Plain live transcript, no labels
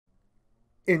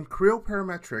In Creo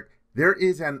Parametric, there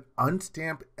is an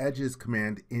Unstamp Edges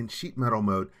command in sheet metal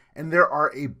mode, and there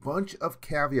are a bunch of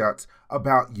caveats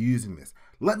about using this.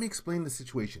 Let me explain the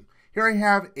situation. Here I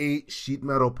have a sheet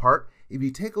metal part. If you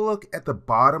take a look at the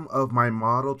bottom of my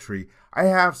model tree, I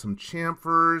have some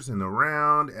chamfers and a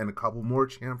round and a couple more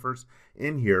chamfers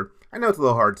in here. I know it's a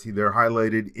little hard to see. They're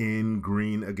highlighted in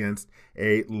green against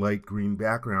a light green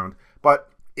background,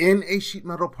 but in a sheet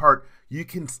metal part, you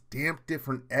can stamp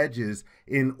different edges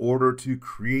in order to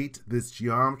create this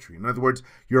geometry. In other words,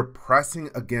 you're pressing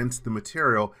against the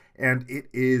material and it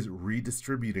is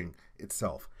redistributing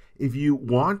itself. If you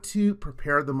want to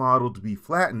prepare the model to be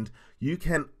flattened, you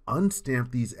can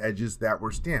unstamp these edges that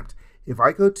were stamped. If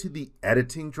I go to the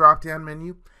editing drop-down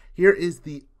menu, here is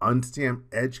the Unstamp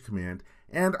Edge command,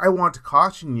 and I want to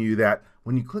caution you that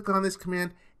when you click on this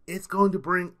command, it's going to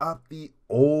bring up the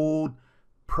old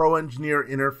Pro Engineer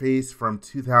interface from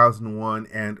 2001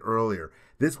 and earlier.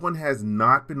 This one has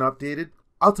not been updated.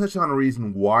 I'll touch on a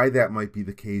reason why that might be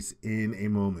the case in a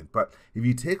moment. But if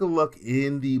you take a look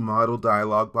in the model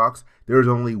dialog box, there is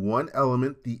only one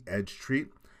element, the edge treat.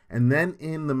 And then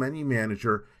in the menu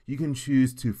manager, you can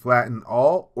choose to flatten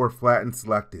all or flatten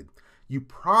selected. You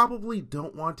probably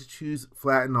don't want to choose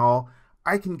flatten all.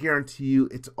 I can guarantee you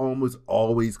it's almost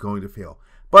always going to fail.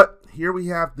 But here we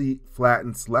have the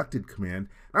flatten selected command.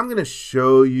 I'm going to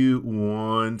show you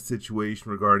one situation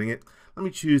regarding it. Let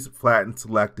me choose flatten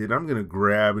selected. I'm going to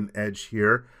grab an edge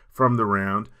here from the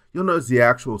round. You'll notice the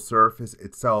actual surface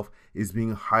itself is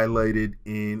being highlighted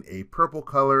in a purple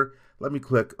color. Let me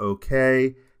click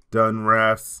OK, done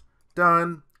refs,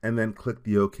 done, and then click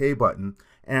the OK button.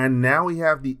 And now we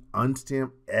have the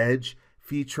Unstamp Edge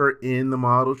feature in the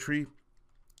model tree.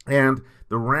 And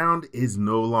the round is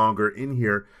no longer in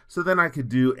here, so then I could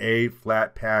do a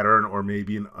flat pattern or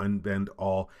maybe an unbend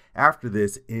all after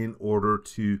this in order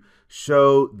to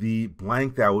show the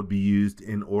blank that would be used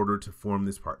in order to form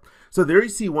this part. So there you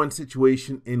see one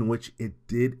situation in which it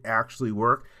did actually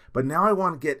work, but now I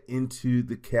want to get into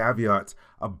the caveats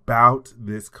about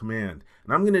this command.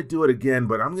 And I'm going to do it again,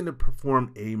 but I'm going to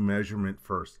perform a measurement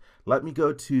first. Let me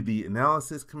go to the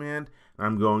analysis command.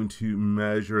 I'm going to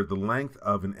measure the length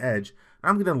of an edge.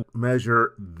 I'm going to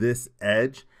measure this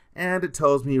edge, and it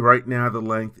tells me right now the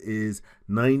length is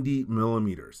 90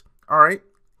 millimeters. All right,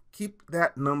 keep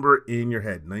that number in your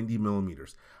head, 90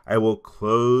 millimeters. I will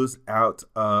close out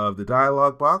of the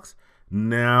dialog box.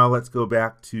 Now let's go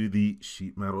back to the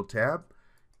sheet metal tab,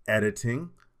 editing,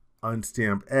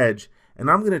 Unstamp Edge, and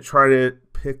I'm going to try to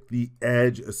pick the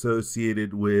edge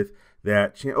associated with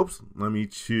that. Oops, let me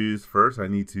choose first. I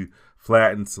need to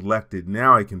flatten selected.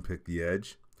 Now I can pick the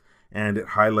edge, and it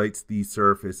highlights the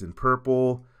surface in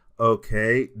purple.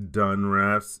 Okay, done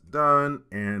refs, done,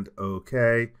 and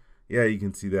okay. Yeah, you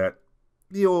can see that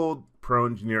the old Pro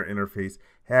Engineer interface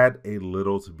had a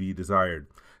little to be desired.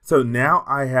 So now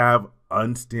I have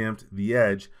unstamped the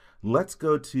edge. Let's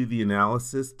go to the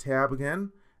analysis tab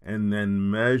again and then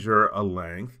measure a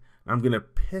length. I'm going to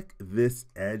pick this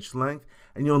edge length,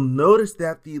 and you'll notice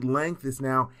that the length is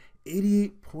now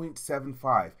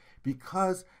 88.75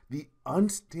 because the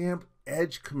Unstamp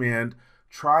Edge command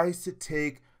tries to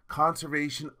take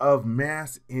conservation of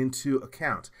mass into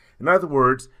account. In other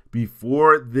words,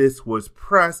 before this was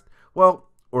pressed, well,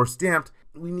 or stamped,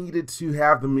 we needed to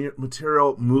have the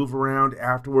material move around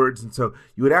afterwards, and so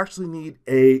you would actually need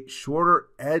a shorter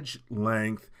edge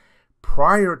length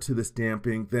prior to the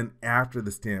stamping than after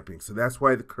the stamping. So that's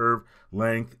why the curve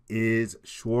length is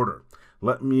shorter.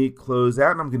 Let me close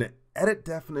out, and I'm going to edit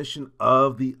definition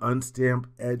of the Unstamp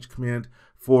Edge command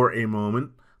for a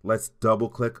moment. Let's double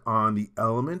click on the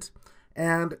element,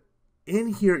 and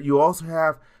in here you also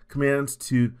have commands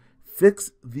to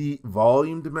fix the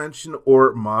volume dimension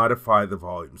or modify the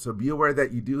volume. So be aware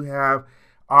that you do have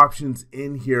options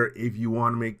in here if you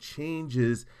want to make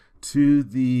changes to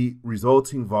the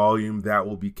resulting volume that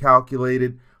will be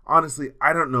calculated. Honestly,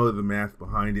 I don't know the math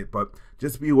behind it, but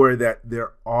just be aware that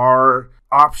there are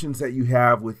options that you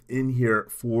have within here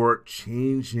for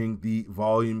changing the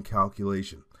volume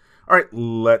calculation. All right,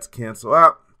 let's cancel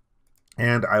out,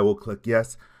 and I will click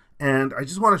yes. And I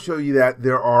just want to show you that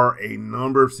there are a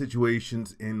number of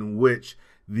situations in which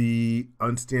the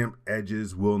unstamped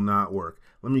edges will not work.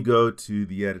 Let me go to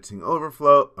the editing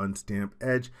overflow, Unstamp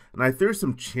Edge, and I threw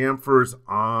some chamfers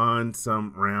on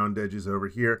some round edges over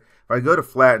here. If I go to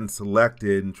flatten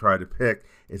selected and try to pick,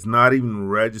 it's not even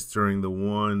registering the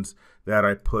ones that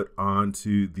I put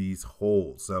onto these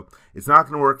holes. So it's not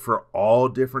going to work for all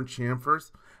different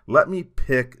chamfers. Let me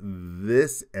pick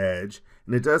this edge,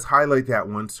 and it does highlight that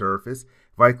one surface.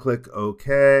 If I click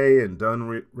OK and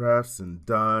done refs and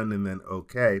done and then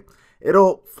OK,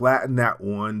 it'll flatten that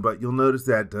one, but you'll notice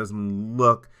that it doesn't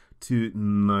look too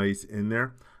nice in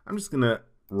there. I'm just going to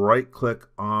right click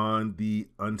on the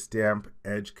Unstamp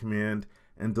Edge command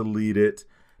and delete it.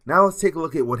 Now let's take a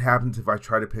look at what happens if I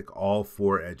try to pick all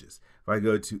 4 edges. If I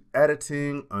go to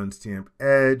Editing, Unstamp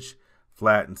Edge,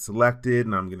 Flatten Selected,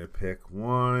 and I'm going to pick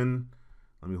 1.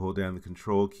 Let me hold down the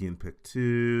Control key and pick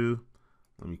 2.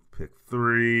 Let me pick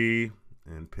 3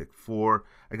 and pick 4.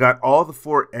 I got all the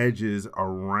 4 edges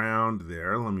around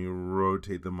there. Let me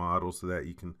rotate the model so that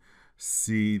you can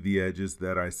see the edges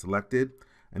that I selected.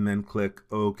 And then click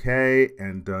OK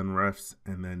and done refs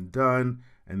and then done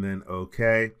and then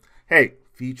OK. Hey,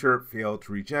 feature failed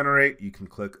to regenerate. You can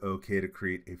click OK to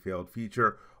create a failed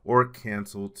feature or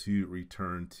cancel to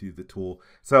return to the tool.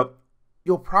 So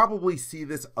you'll probably see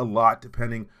this a lot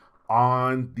depending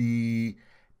on the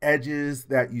edges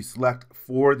that you select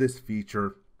for this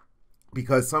feature,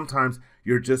 because sometimes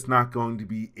you're just not going to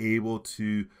be able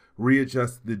to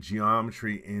readjust the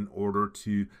geometry in order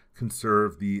to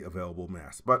conserve the available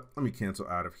mass. But let me cancel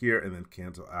out of here and then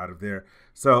cancel out of there.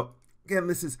 So again,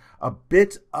 this is a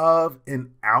bit of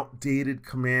an outdated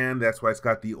command. That's why it's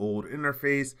got the old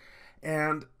interface.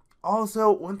 And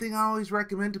also, one thing I always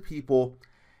recommend to people,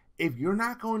 if you're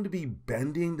not going to be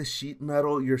bending the sheet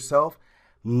metal yourself,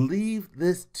 leave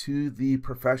this to the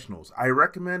professionals. I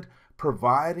recommend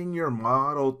providing your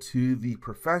model to the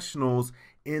professionals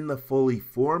in the fully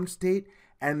formed state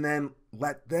and then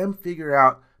let them figure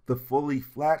out the fully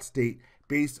flat state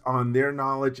based on their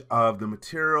knowledge of the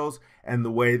materials and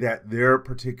the way that their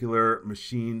particular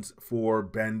machines for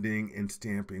bending and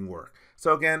stamping work.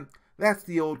 So again, that's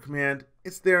the old command.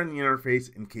 It's there in the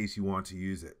interface in case you want to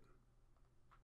use it.